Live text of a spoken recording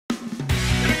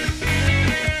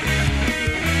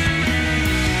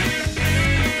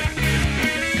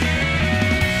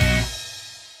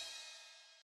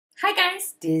Hi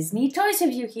guys, Disney Toys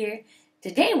Review here.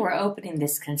 Today we're opening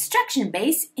this construction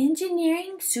base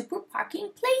engineering super parking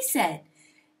playset.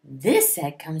 This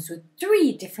set comes with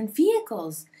 3 different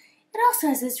vehicles. It also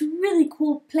has this really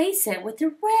cool playset with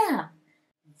a ramp.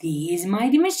 These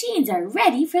mighty machines are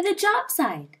ready for the job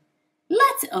site.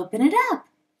 Let's open it up.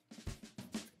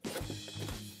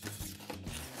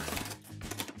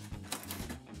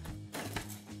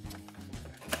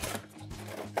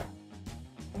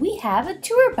 We have a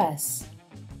tour bus.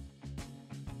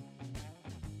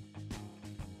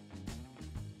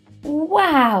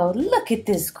 Wow, look at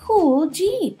this cool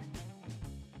Jeep.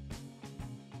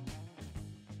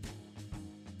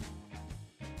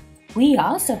 We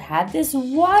also have this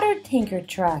water tanker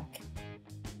truck.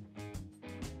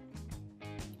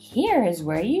 Here is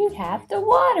where you have the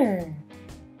water.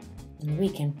 And we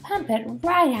can pump it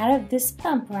right out of this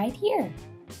pump right here.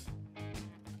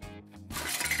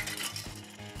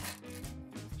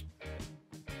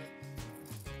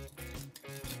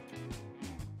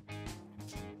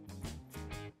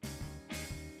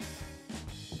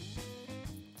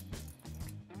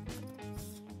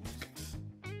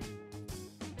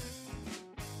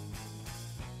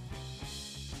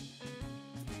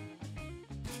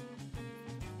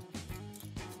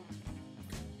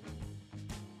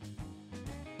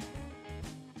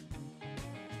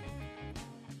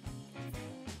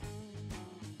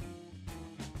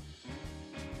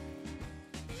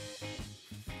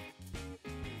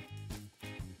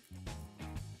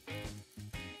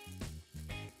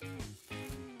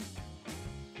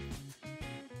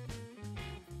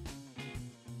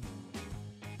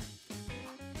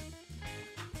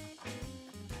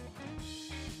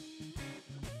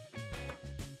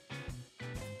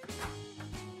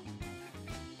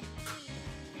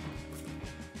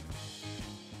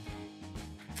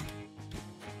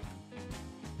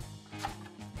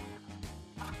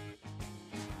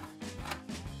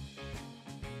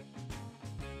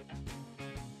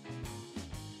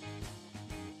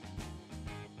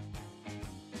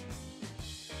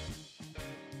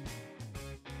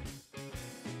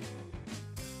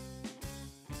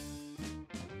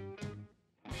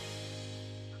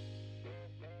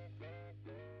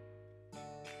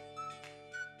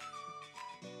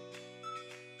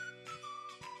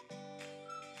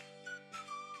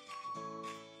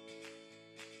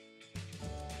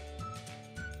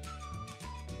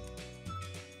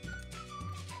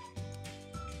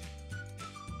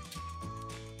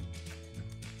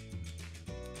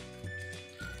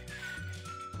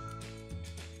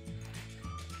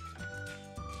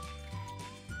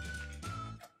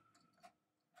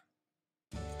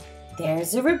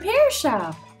 There's a repair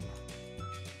shop.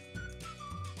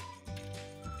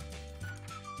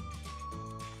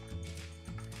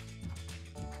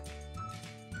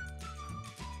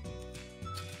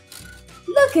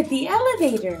 Look at the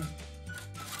elevator.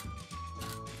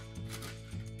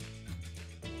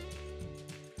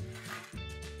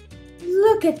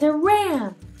 Look at the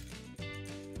ramp.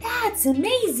 That's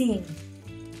amazing.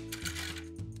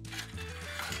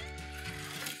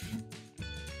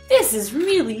 This is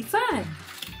really fun.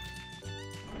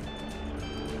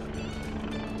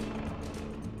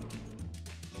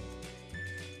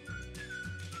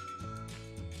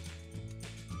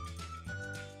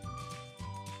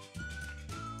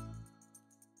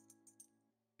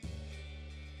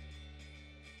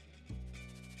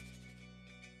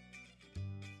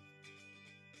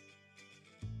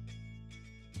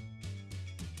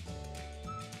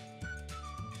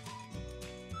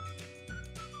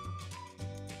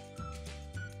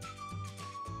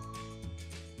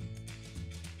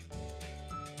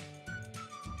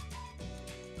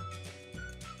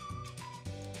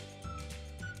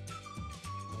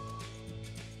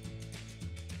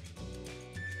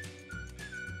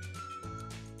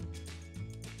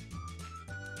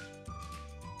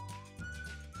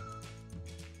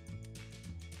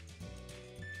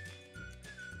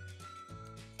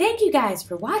 Thank you guys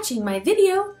for watching my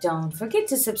video. Don't forget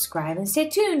to subscribe and stay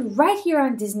tuned right here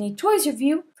on Disney Toys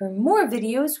Review for more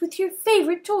videos with your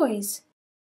favorite toys.